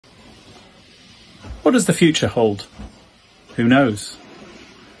What does the future hold? Who knows?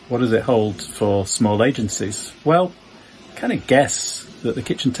 What does it hold for small agencies? Well, kind of guess that the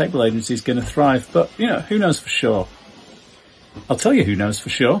kitchen table agency is going to thrive, but, who knows for sure? I'll tell you who knows for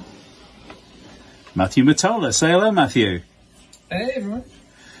sure. Matthew Mottola. Say hello, Matthew. Hey, everyone.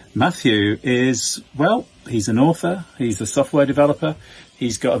 Matthew is, he's an author, he's a software developer,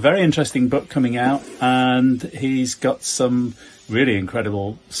 he's got a very interesting book coming out, and he's got some really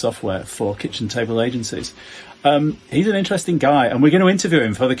incredible software for kitchen table agencies. He's an interesting guy, and we're going to interview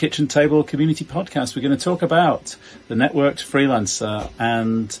him for the KitchenTable Community Podcast. We're going to talk about the networked freelancer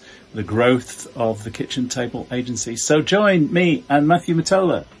and the growth of the kitchen table agency. So join me and Matthew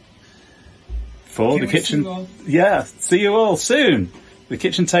Mottola for the kitchen. Yeah, see you all soon. The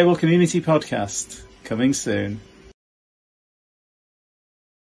KitchenTable Community Podcast, coming soon.